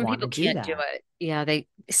don't want to do that. Do it. Yeah,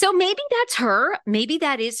 so maybe that's her. Maybe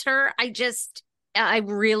that is her. I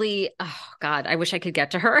really, oh God, I wish I could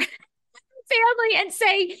get to her family and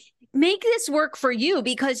say, make this work for you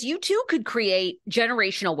because you too could create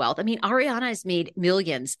generational wealth. I mean, Ariana has made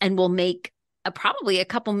millions and will make probably a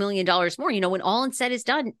couple $1 million more. When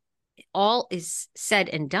all is said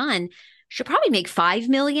and done, she'll probably make 5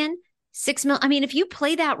 million, 6 million. I mean, if you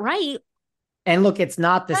play that right. And look, it's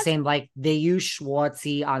not the same. Like they use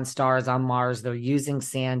Schwartzy on Stars on Mars. They're using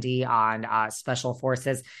Sandy on Special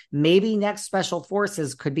Forces. Maybe next Special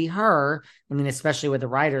Forces could be her. I mean, especially with the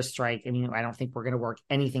writer's strike. I mean, I don't think we're going to work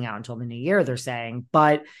anything out until the new year, they're saying.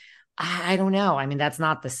 But I don't know. I mean, that's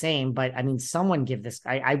not the same. But I mean, someone give this.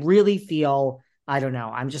 I really feel, I don't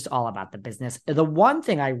know. I'm just all about the business. The one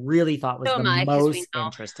thing I really thought was most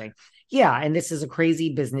interesting. Yeah, and this is a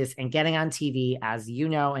crazy business, and getting on TV, as you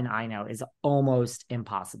know and I know, is almost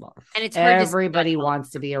impossible. And it's everybody wants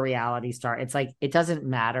to be a reality star. It's like, it doesn't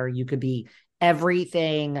matter. You could be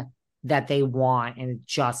everything that they want, and it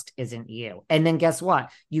just isn't you. And then guess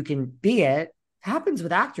what? You can be it. Happens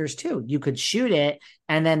with actors too. You could shoot it,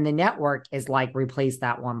 and then the network is like, replace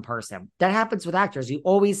that one person. That happens with actors. You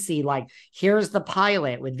always see like, here's the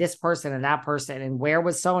pilot with this person and that person, and where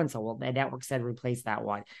was so-and-so? Well, the network said replace that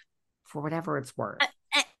one. For whatever it's worth.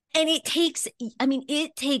 And it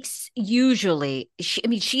takes usually,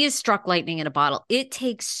 she has struck lightning in a bottle. It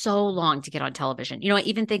takes so long to get on television. I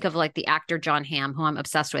even think of like the actor John Hamm, who I'm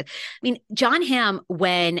obsessed with. I mean, John Hamm,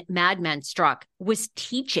 when Mad Men struck, was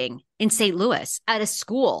teaching in St. Louis at a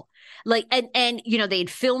school. Like, and they'd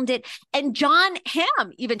filmed it. And John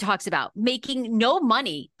Hamm even talks about making no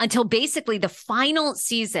money until basically the final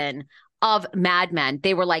season of Mad Men.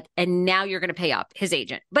 They were like, and now you're going to pay up, his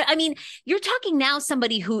agent. But I mean, you're talking now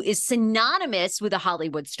somebody who is synonymous with a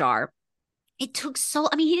Hollywood star. It took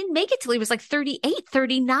he didn't make it till he was like 38,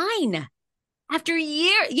 39 after a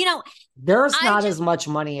year. There's not as much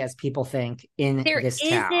money as people think in this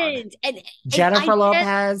town. And Jennifer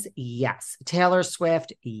Lopez, yes. Taylor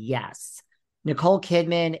Swift, yes. Nicole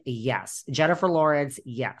Kidman, yes. Jennifer Lawrence,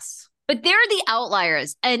 yes. But they're the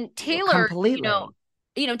outliers. And Taylor, completely.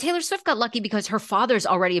 Taylor Swift got lucky because her father's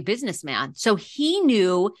already a businessman. So he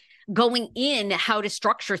knew going in how to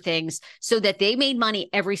structure things so that they made money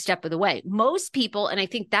every step of the way. Most people, and I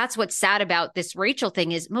think that's what's sad about this Rachel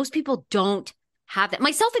thing, is most people don't have that,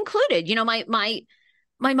 myself included.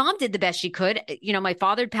 My mom did the best she could. My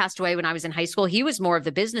father passed away when I was in high school. He was more of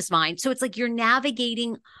the business mind. So it's like you're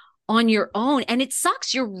navigating on your own, and it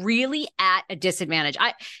sucks. You're really at a disadvantage.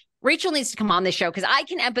 Rachel needs to come on this show because I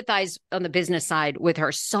can empathize on the business side with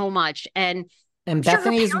her so much. And And Sure, her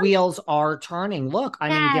Bethany's parents. wheels are turning. Look, I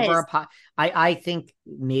mean, give her Yes. a pot. I think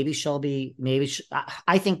maybe she'll be,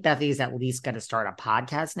 I think Bethany's at least going to start a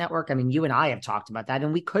podcast network. I mean, you and I have talked about that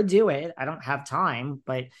and we could do it. I don't have time,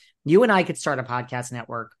 but you and I could start a podcast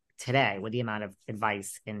network today with the amount of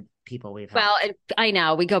advice and people we've Well, helped. I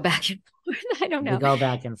know we go back and forth. I don't We know. go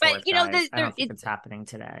back and But forth, you know, guys. I don't think it's happening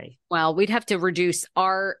today. well, we'd have to reduce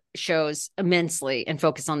our shows immensely and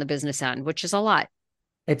focus on the business end, which is a lot.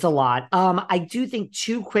 It's a lot. I do think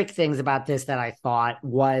two quick things about this that I thought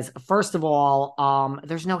was, first of all,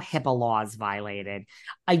 there's no HIPAA laws violated.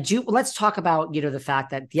 Let's talk about, the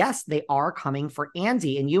fact that yes, they are coming for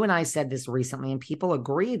Andy. And you and I said this recently and people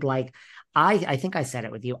agreed. Like, I think I said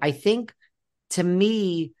it with you. I think to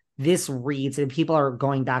me, this reads, and people are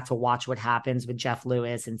going back to watch what happens with Jeff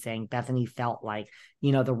Lewis and saying Bethenny felt like,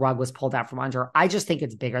 the rug was pulled out from under her. I just think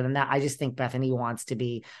it's bigger than that. I just think Bethenny wants to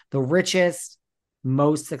be the richest,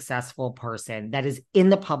 most successful person that is in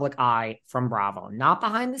the public eye from Bravo, not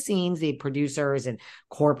behind the scenes, the producers and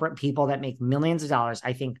corporate people that make millions of dollars.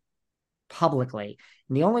 I think publicly,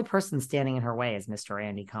 and the only person standing in her way is Mr.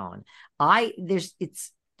 Andy Cohen.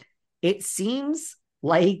 It seems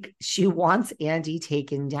like she wants Andy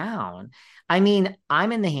taken down. I mean,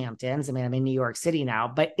 I'm in the Hamptons. I mean, I'm in New York City now,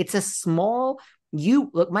 but it's a small.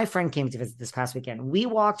 Look, my friend came to visit this past weekend. We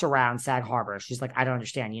walked around Sag Harbor. She's like, I don't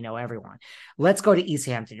understand. You know everyone. Let's go to East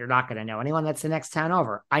Hampton. You're not going to know anyone. That's the next town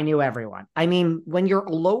over. I knew everyone. I mean, when you're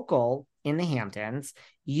local in the Hamptons,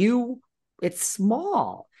 it's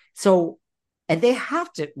small. So, and they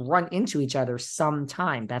have to run into each other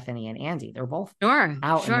sometime, Bethenny and Andy. They're both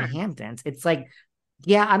out in the Hamptons. It's like,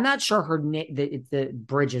 yeah, I'm not sure the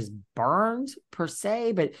bridge is burned per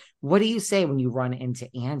se, but what do you say when you run into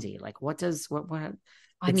Andy? Like, what? It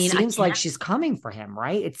seems like she's coming for him,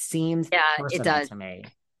 right? It seems It does to me.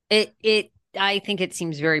 I think it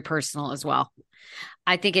seems very personal as well.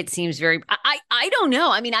 I think it seems very. I don't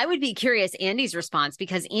know. I mean, I would be curious Andy's response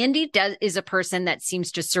because Andy is a person that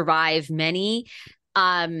seems to survive many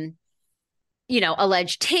alleged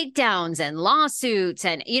takedowns and lawsuits.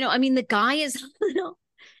 And, I mean, the guy is a little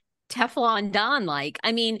Teflon Don like.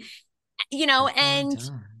 I mean,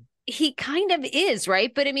 and he kind of is,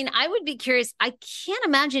 right? But I mean, I would be curious. I can't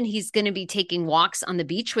imagine he's going to be taking walks on the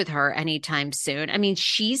beach with her anytime soon. I mean,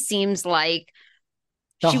 she seems like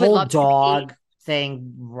the she whole would love dog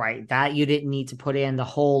thing, right? That you didn't need to put in the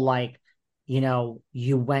whole, like,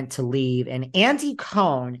 you went to leave. And Andy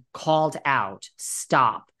Cohen called out,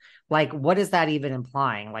 stop. Like, what is that even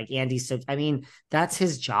implying? Like, I mean, that's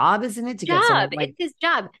his job, isn't it? It's his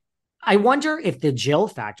job. I wonder if the Jill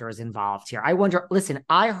factor is involved here. Listen,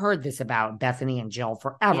 I heard this about Bethenny and Jill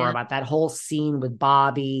forever, about that whole scene with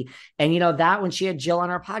Bobby. And, that when she had Jill on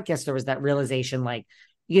our podcast, there was that realization, like,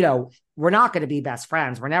 we're not going to be best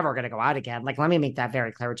friends. We're never going to go out again. Like, let me make that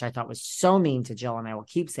very clear, which I thought was so mean to Jill. And I will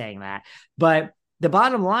keep saying that. But the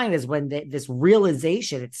bottom line is when this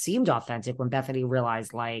realization, it seemed authentic when Bethenny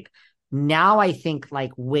realized, like, now I think,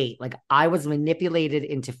 like, wait, like, I was manipulated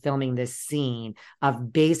into filming this scene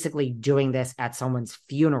of basically doing this at someone's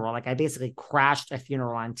funeral. Like, I basically crashed a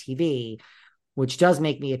funeral on TV, which does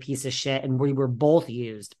make me a piece of shit. And we were both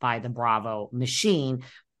used by the Bravo machine.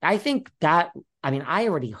 I think that, I mean, I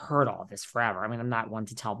already heard all this forever. I mean, I'm not one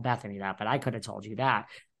to tell Bethenny that, but I could have told you that.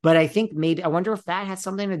 But I think I wonder if that has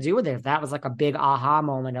something to do with it. If that was like a big aha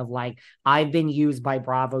moment of like, I've been used by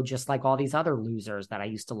Bravo just like all these other losers that I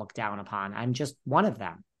used to look down upon. I'm just one of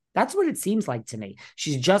them. That's what it seems like to me.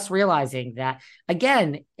 She's just realizing that,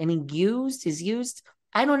 again, I mean, used is used.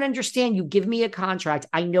 I don't understand. You give me a contract.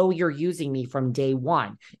 I know you're using me from day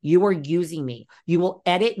one. You are using me. You will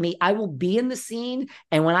edit me. I will be in the scene.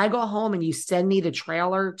 And when I go home and you send me the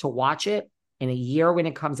trailer to watch it in a year when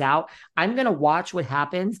it comes out, I'm going to watch what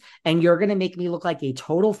happens. And you're going to make me look like a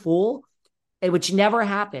total fool, which never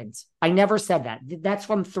happens. I never said that. That's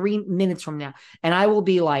from 3 minutes from now. And I will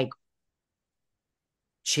be like,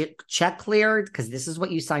 check cleared, because this is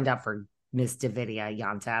what you signed up for, Miss Davidia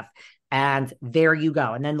Yontef. And there you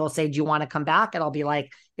go. And then they'll say, do you want to come back? And I'll be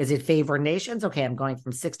like, is it favored nations? Okay, I'm going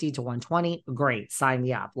from 60 to 120. Great, sign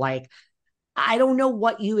me up. Like, I don't know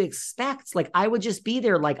what you expect. Like, I would just be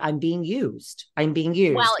there like, I'm being used. I'm being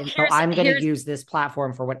used. Well, and so I'm going to use this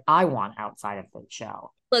platform for what I want outside of the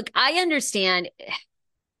show. Look, I understand.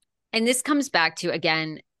 And this comes back to,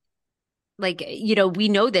 again, like, we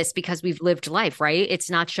know this because we've lived life, right? It's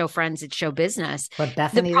not show friends, it's show business. But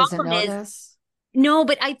Bethenny doesn't know this. No,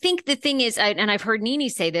 but I think the thing is, and I've heard Nene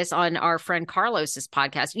say this on our friend Carlos's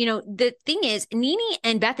podcast, the thing is, Nene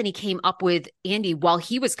and Bethenny came up with Andy while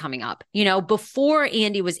he was coming up, before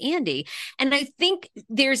Andy was Andy. And I think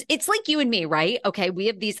it's like you and me, right? Okay, we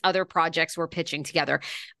have these other projects we're pitching together.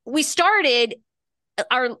 We started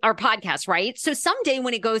our podcast, right? So someday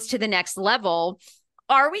when it goes to the next level,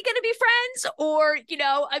 are we going to be friends? Or,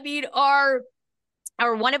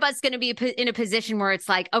 are one of us going to be in a position where it's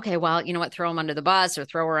like, okay, well, you know what, throw him under the bus or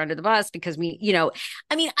throw her under the bus because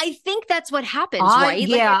I think that's what happens, right?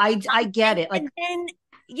 Yeah, I get it. Like, and then,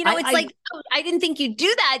 I didn't think you'd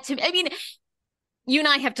do that to me. I mean, you and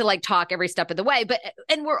I have to talk every step of the way,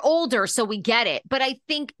 and we're older, so we get it. But I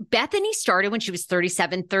think Bethenny started when she was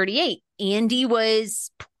 37, 38. Andy was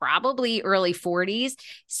probably early 40s.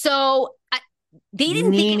 So they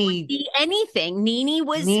didn't think it would be anything. Nene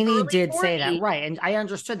did 40. say that, right? And I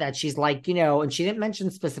understood that. She's like, and she didn't mention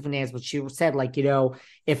specific names, but she said,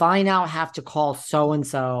 if I now have to call so and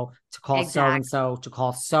so to call so and so to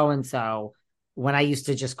call so and so, when I used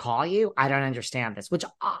to just call you, I don't understand this. Which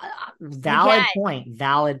valid point.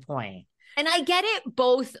 And I get it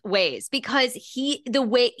both ways because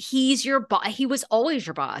he's your boss. He was always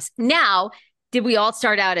your boss. Now, did we all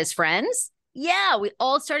start out as friends? Yeah, we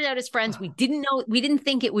all started out as friends. We didn't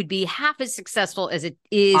think it would be half as successful as it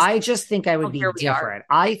is. I just think I would be different.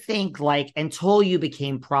 I think until you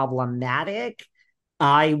became problematic,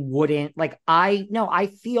 I wouldn't I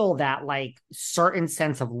feel that certain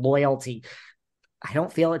sense of loyalty. I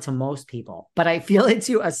don't feel it to most people, but I feel it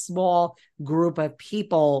to a small group of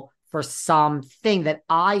people for something that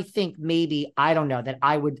I think maybe, I don't know, that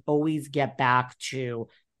I would always get back to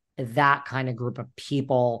that kind of group of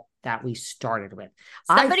people that we started with.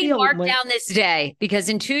 Somebody mark down this day, because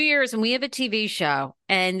in 2 years when we have a TV show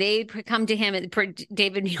and they come to him,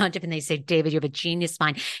 David Yontef, and they say, David, you have a genius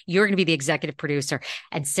mind. You're going to be the executive producer,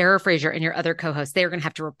 and Sarah Fraser and your other co-hosts, they're going to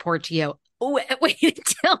have to report to you. Wait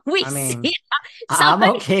until we see. I'm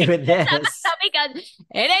okay with this. Because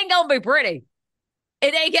it ain't going to be pretty.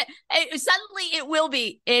 It ain't suddenly it will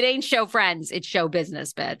be. It ain't show friends. It's show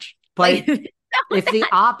business, bitch. But if the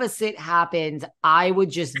opposite happens, I would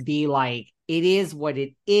just be like, it is what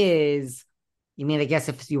it is. You mean, I guess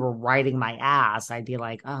if you were riding my ass, I'd be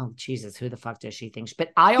like, oh, Jesus, who the fuck does she think? But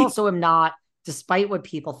I also am not, despite what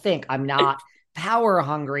people think, I'm not power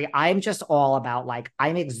hungry. I'm just all about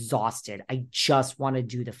I'm exhausted. I just want to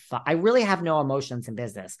do the fuck. I really have no emotions in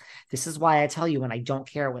business. This is why I tell you, when I don't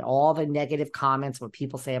care what all the negative comments, what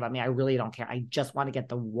people say about me, I really don't care. I just want to get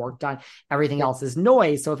the work done. Everything else is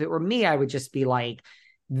noise. So if it were me, I would just be like,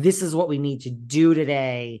 this is what we need to do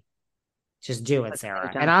today. Just do it,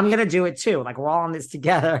 Sarah. And I'm going to do it too. We're all in this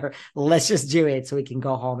together. Let's just do it so we can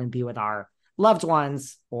go home and be with our loved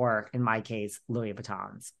ones, or in my case, Louis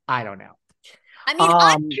Vuittons. I don't know. I mean,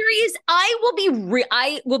 I'm curious.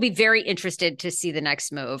 I will be very interested to see the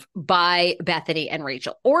next move by Bethenny and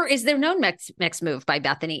Rachel. Or is there no next move by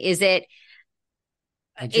Bethenny? Is it?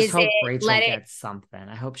 I just hope Rachel gets something.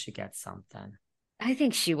 I hope she gets something. I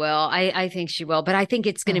think she will. I think she will. But I think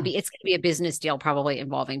it's going to be a business deal, probably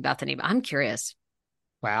involving Bethenny. But I'm curious.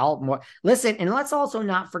 Well, listen, and let's also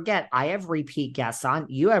not forget, I have repeat guests on.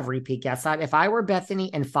 You have repeat guests on. If I were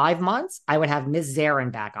Bethenny in 5 months, I would have Ms.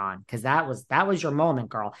 Zarin back on, because that was your moment,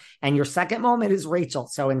 girl. And your second moment is Rachel.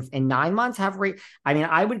 So in 9 months,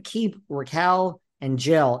 I would keep Raquel and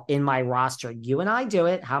Jill in my roster. You and I do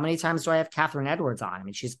it. How many times do I have Catherine Edwards on? I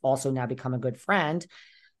mean, she's also now become a good friend.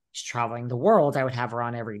 She's traveling the world. I would have her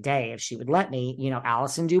on every day if she would let me.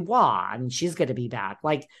 Allison Dubois. I mean, she's going to be back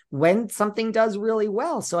when something does really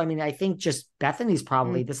well. So, I mean, I think just Bethenny's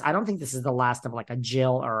probably this. I don't think this is the last of a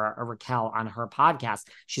Jill or a Raquel on her podcast.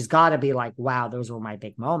 She's got to be like, wow, those were my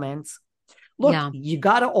big moments. Look, you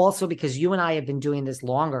got to also, because you and I have been doing this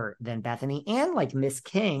longer than Bethenny and Miss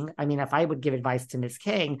King. I mean, if I would give advice to Miss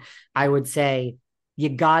King, I would say, you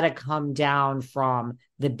got to come down from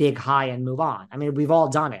the big high and move on. I mean, we've all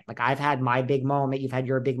done it. I've had my big moment. You've had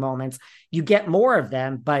your big moments. You get more of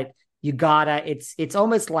them, but you gotta, it's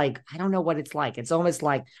almost I don't know what it's like. It's almost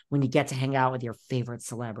like when you get to hang out with your favorite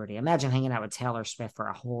celebrity. Imagine hanging out with Taylor Swift for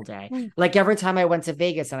a whole day. Every time I went to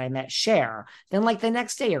Vegas and I met Cher, then the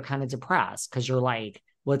next day you're kind of depressed because you're well,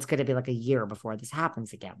 it's going to be a year before this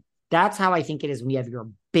happens again. That's how I think it is when you have your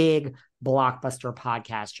big blockbuster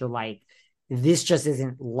podcast. You're this just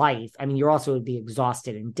isn't life. I mean, you're also would be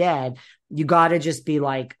exhausted and dead. You got to just be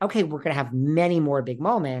okay, we're going to have many more big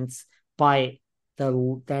moments, but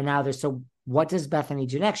so what does Bethenny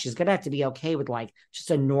do next? She's going to have to be okay with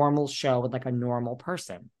just a normal show with a normal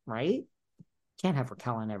person, right? Can't have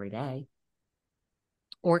Raquel on every day.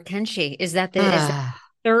 Or can she? Is that the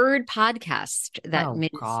third podcast that Ms.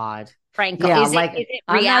 God. Frankel. Yeah, is it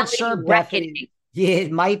I'm not reality sure reckoning? Bethenny. Yeah,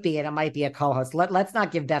 it might be, and it might be a co-host. Let's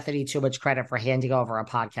not give Bethenny too much credit for handing over a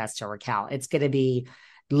podcast to Raquel. It's going to be,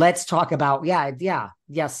 let's talk about,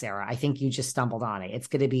 yes, Sarah. I think you just stumbled on it. It's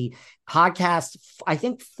going to be podcast, I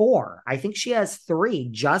think 4. I think she has 3,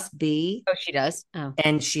 Just Be. Oh, she does? Oh.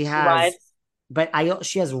 And she has,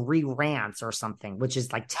 she has re-rants or something, which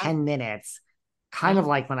is like 10 minutes. Kind of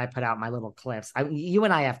like when I put out my little clips. You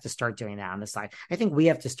and I have to start doing that on the side. I think we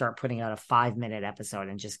have to start putting out a 5-minute episode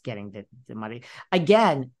and just getting the money.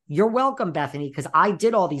 Again, you're welcome, Bethenny, because I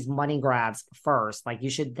did all these money grabs first. Like, you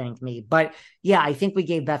should thank me. But yeah, I think we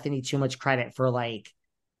gave Bethenny too much credit for like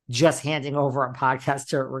just handing over a podcast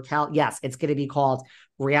to Raquel. Yes, it's going to be called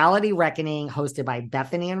Reality Reckoning, hosted by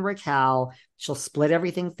Bethenny and Raquel. She'll split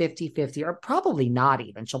everything 50-50, or probably not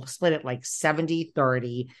even. She'll split it like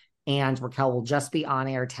 70-30. And Raquel will just be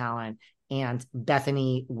on-air talent, and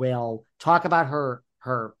Bethenny will talk about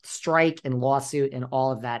her strike and lawsuit and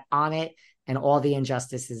all of that on it, and all the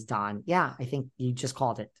injustices done. Yeah, I think you just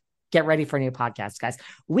called it. Get ready for a new podcast, guys.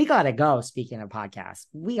 We got to go. Speaking of podcasts,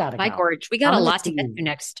 we got to go. Bye, Gorge. We got a lot to get to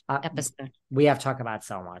next episode. We have to talk about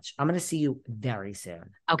so much. I'm going to see you very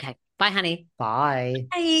soon. Okay. Bye, honey. Bye.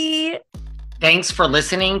 Bye. Thanks for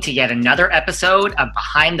listening to yet another episode of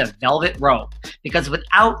Behind the Velvet Rope. Because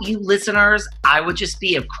without you listeners, I would just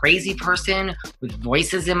be a crazy person with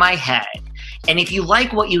voices in my head. And if you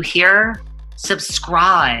like what you hear,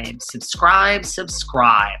 subscribe on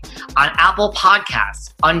Apple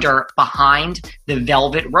Podcasts under Behind the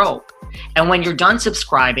Velvet Rope. And when you're done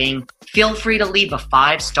subscribing, feel free to leave a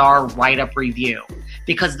 5-star write-up review,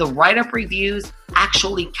 because the write-up reviews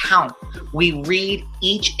actually count. We read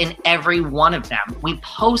each and every one of them. We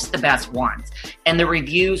post the best ones, and the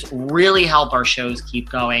reviews really help our shows keep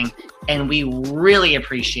going. And we really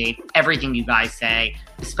appreciate everything you guys say,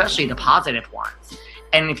 especially the positive ones.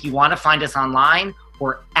 And if you want to find us online,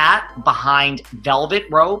 we're at Behind Velvet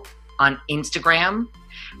Rope on Instagram.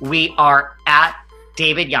 We are at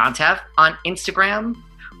David Yontef on Instagram.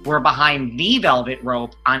 We're Behind the Velvet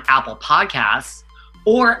Rope on Apple Podcasts.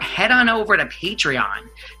 Or head on over to Patreon,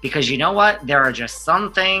 because you know what? There are just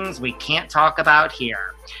some things we can't talk about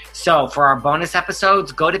here. So for our bonus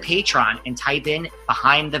episodes, go to Patreon and type in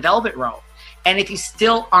Behind the Velvet Rope. And if you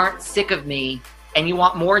still aren't sick of me and you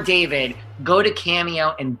want more David, go to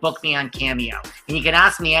Cameo and book me on Cameo. And you can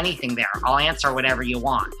ask me anything there. I'll answer whatever you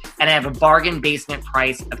want. And I have a bargain basement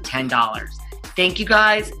price of $10. Thank you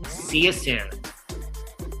guys. See you soon.